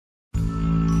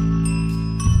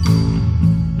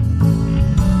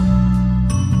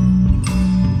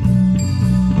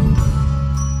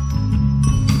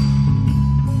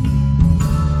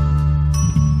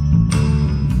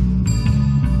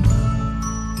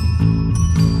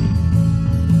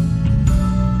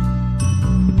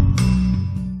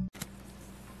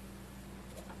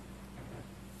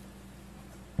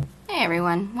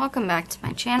everyone, welcome back to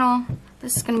my channel.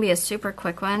 This is going to be a super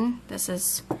quick one. This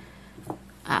is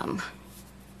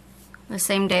the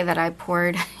same day that I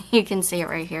poured, you can see it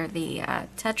right here, the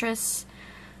Tetris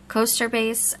coaster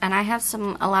base, and I have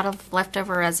a lot of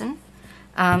leftover resin.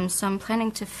 So I'm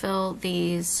planning to fill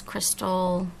these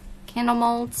crystal candle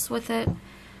molds with it.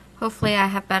 Hopefully I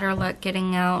have better luck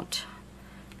getting out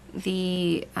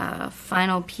the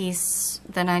final piece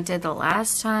than I did the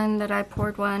last time that I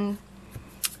poured one.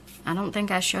 I don't think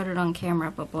I showed it on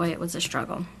camera, but boy, it was a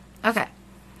struggle. Okay,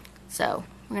 so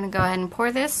we're going to go ahead and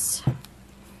pour this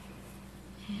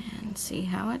and see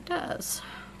how it does.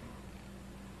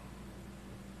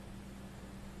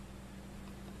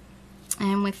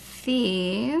 And with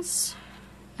these,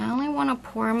 I only want to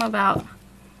pour them about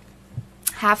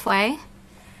halfway,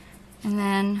 and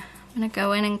then I'm going to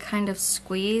go in and kind of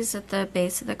squeeze at the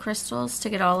base of the crystals to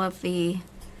get all of the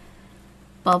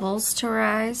bubbles to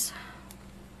rise.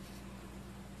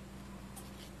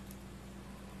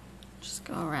 Just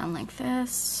go around like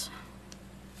this.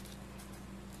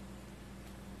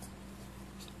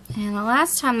 And the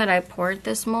last time that I poured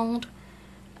this mold,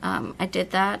 I did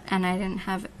that and I didn't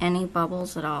have any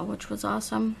bubbles at all, which was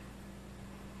awesome.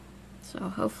 So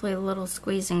hopefully a little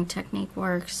squeezing technique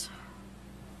works.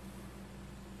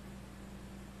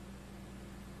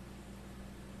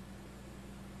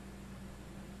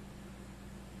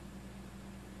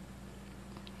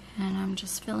 And I'm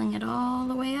just filling it all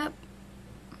the way up.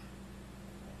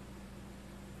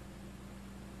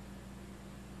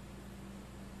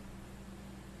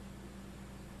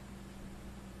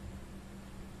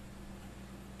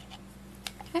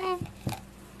 Okay,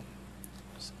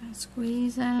 just gonna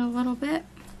squeeze that a little bit.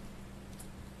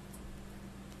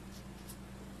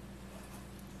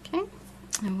 Okay,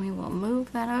 and we will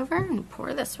move that over and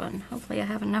pour this one. Hopefully I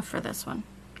have enough for this one.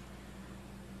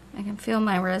 I can feel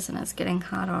my resin is getting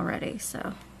hot already,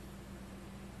 so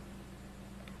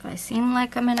if I seem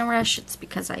like I'm in a rush, it's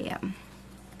because I am.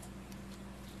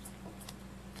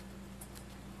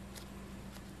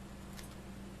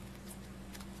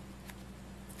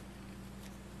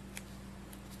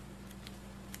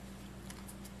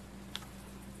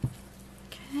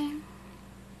 Okay.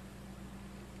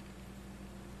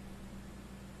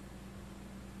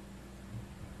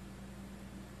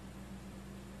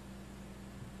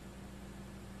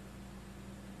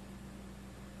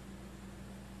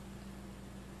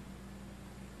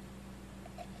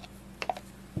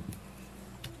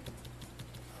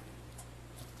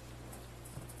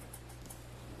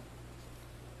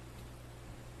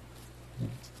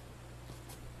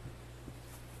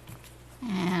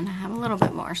 And I have a little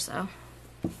bit more, so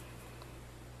I'll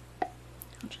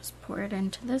just pour it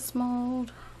into this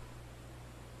mold.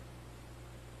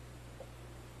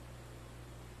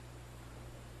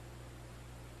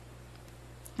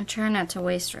 I try not to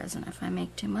waste resin if I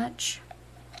make too much.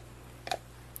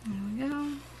 There we go.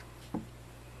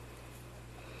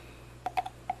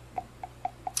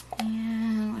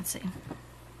 And let's see.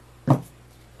 Put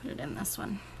it in this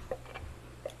one.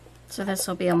 So this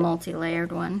will be a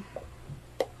multi-layered one.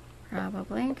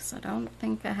 Probably, because I don't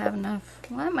think I have enough.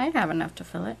 Well, I might have enough to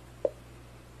fill it.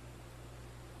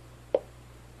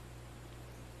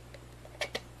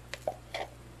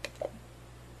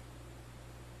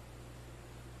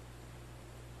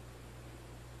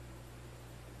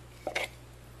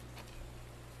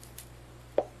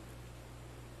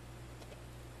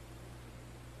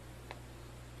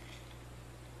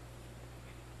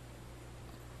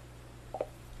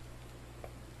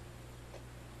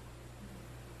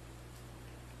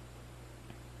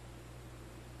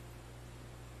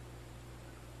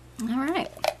 Alright,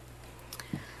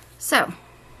 so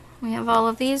we have all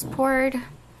of these poured.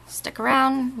 Stick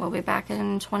around, we'll be back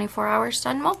in 24 hours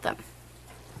to unmold them.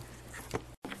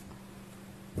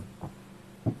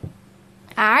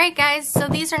 Alright guys, so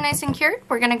these are nice and cured.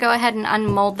 We're going to go ahead and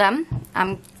unmold them.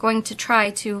 I'm going to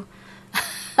try to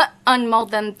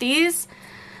unmold them. These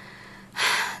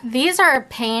are a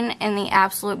pain in the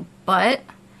absolute butt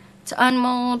to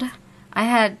unmold.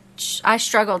 I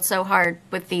struggled so hard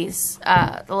with these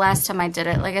the last time I did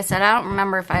it. Like I said, I don't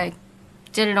remember if I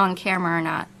did it on camera or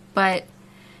not. But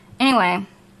anyway,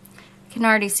 you can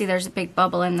already see there's a big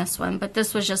bubble in this one. But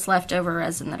this was just leftover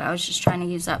resin that I was just trying to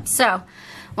use up. So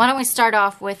why don't we start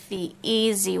off with the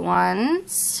easy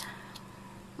ones.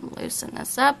 Loosen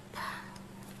this up.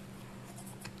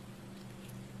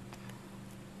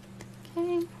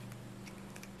 Okay.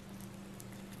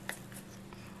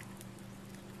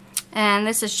 And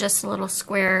this is just a little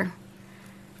square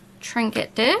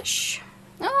Trinket dish.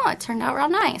 Oh, it turned out real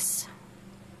nice.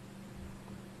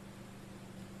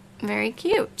 Very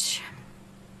cute.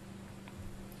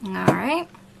 Alright.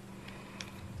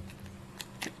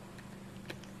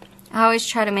 I always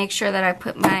try to make sure that I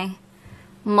put my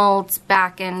molds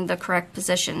back in the correct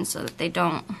position so that they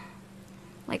don't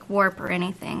like warp or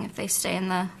anything if they stay in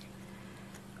the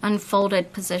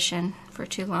unfolded position for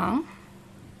too long.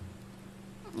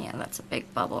 Yeah, that's a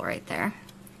big bubble right there.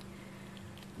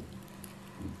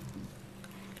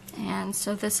 And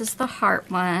so this is the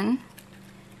heart one.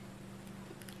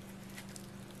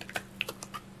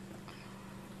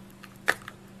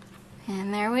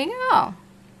 And there we go.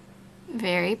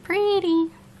 Very pretty.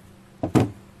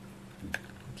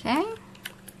 Okay.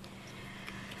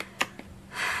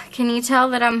 Can you tell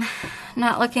that I'm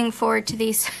not looking forward to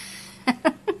these?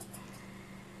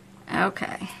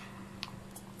 Okay.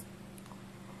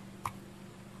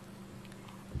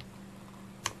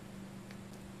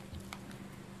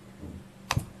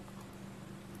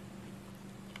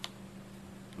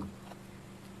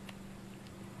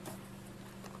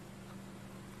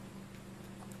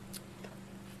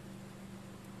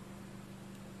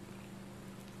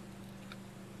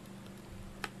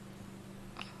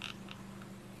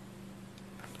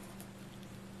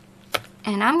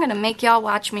 And I'm gonna make y'all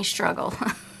watch me struggle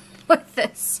with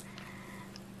this.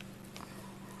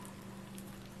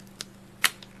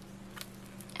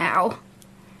 Ow.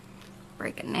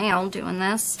 Break a nail doing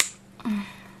this.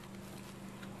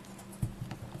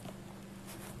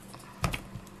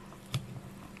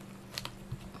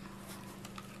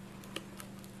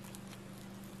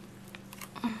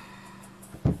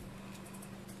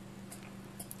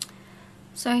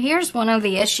 So here's one of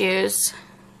the issues.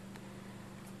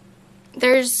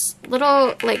 There's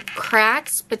little like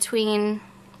cracks between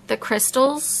the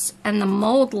crystals, and the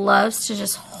mold loves to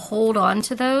just hold on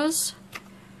to those.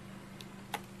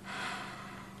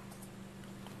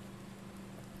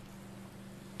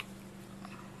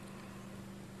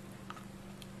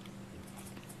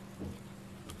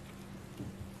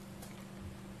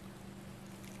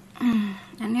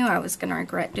 I knew I was gonna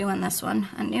regret doing this one.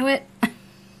 I knew it.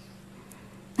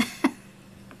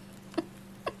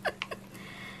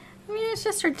 It's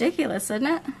just ridiculous, isn't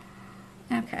it?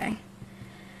 Okay.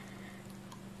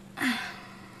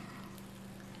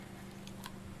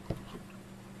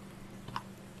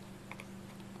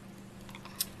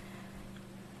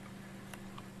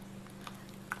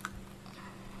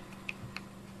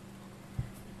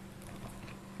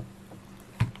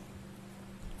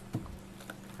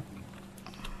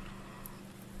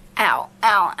 Ow,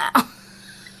 ow, ow.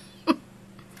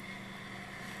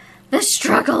 The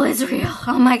struggle is real.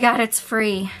 Oh my God, it's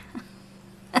free.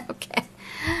 Okay.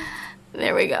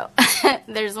 There we go.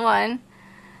 There's one.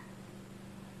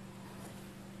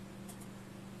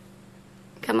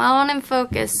 Come on and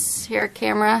focus here,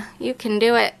 camera. You can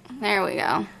do it. There we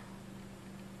go.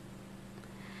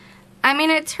 I mean,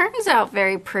 it turns out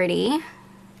very pretty.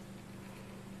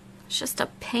 It's just a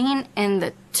pain in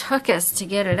the tuchus to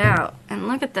get it out. And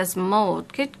look at this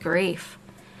mold. Good grief.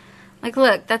 Like,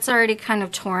 look, that's already kind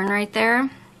of torn right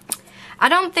there. I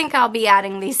don't think I'll be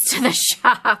adding these to the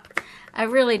shop. I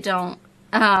really don't.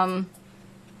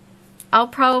 I'll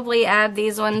probably add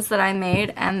these ones that I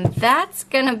made, and that's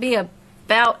gonna be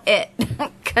about it.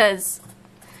 Because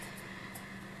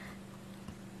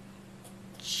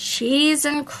cheese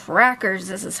and crackers,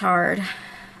 this is hard.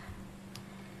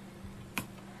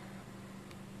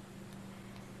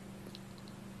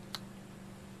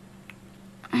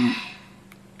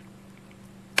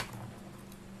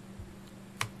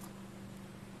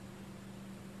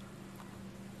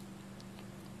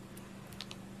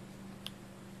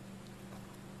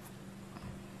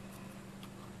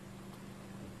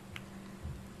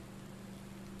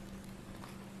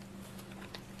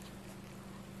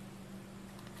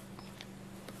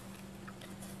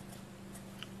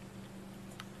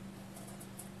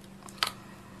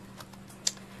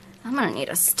 I'm gonna need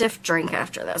a stiff drink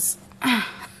after this.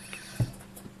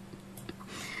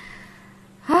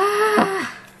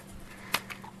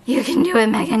 You can do it,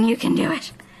 Megan. You can do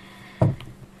it.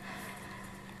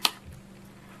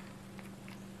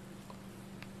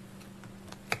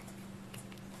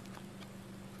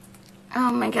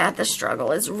 Oh my God, the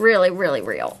struggle is really, really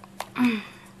real.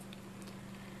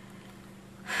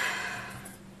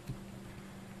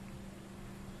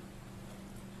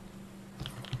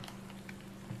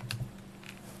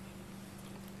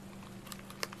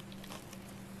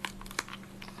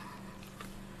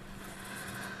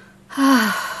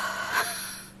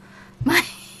 My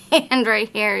hand right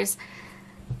here is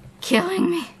killing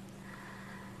me.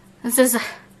 This is a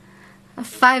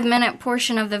 5-minute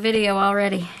portion of the video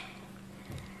already.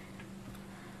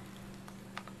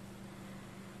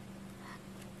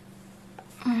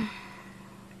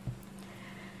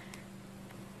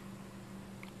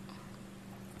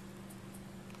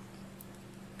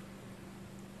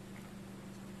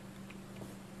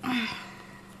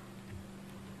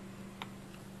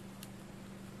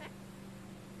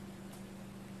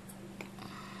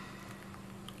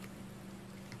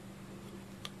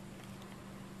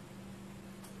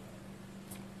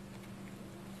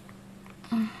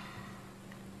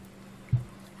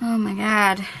 my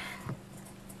God.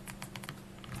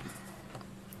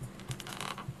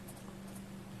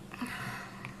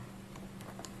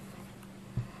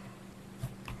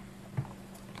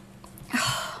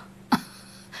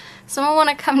 Someone want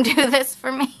to come do this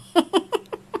for me?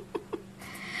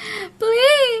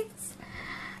 Please.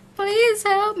 Please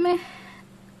help me.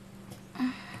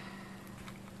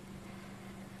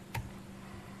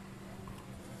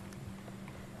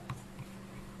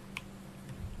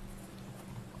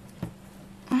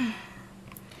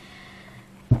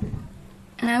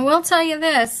 And I will tell you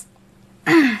this,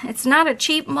 it's not a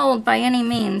cheap mold by any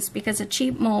means, because a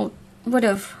cheap mold would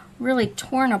have really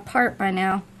torn apart by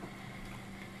now.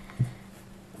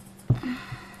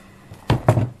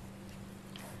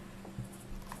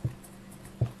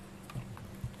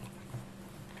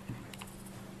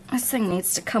 This thing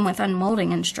needs to come with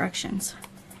unmolding instructions.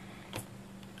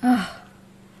 Ugh.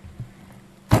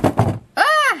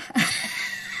 Ah!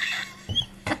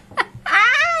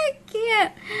 I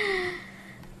can't.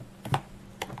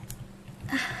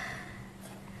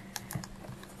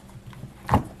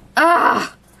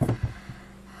 Ah!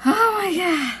 Oh my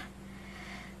God.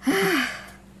 I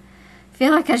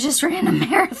feel like I just ran a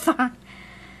marathon.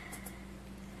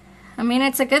 I mean,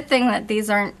 it's a good thing that these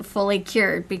aren't fully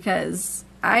cured, because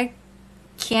I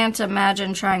can't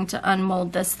imagine trying to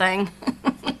unmold this thing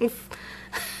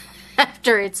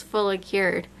after it's fully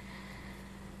cured.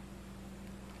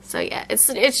 So yeah,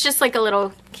 it's just like a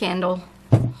little candle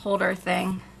holder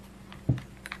thing.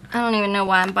 I don't even know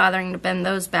why I'm bothering to bend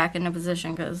those back into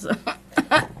position, because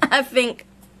I think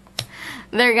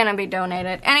they're gonna be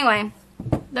donated. Anyway,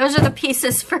 those are the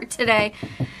pieces for today.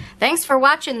 Thanks for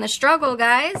watching the struggle,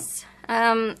 guys.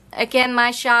 Again,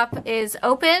 my shop is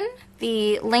open.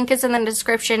 The link is in the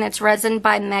description. It's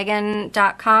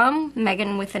resinbymegan.com,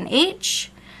 Megan with an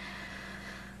H.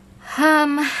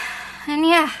 And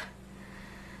yeah,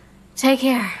 take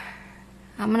care.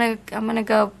 I'm gonna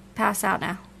go pass out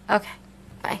now. Okay.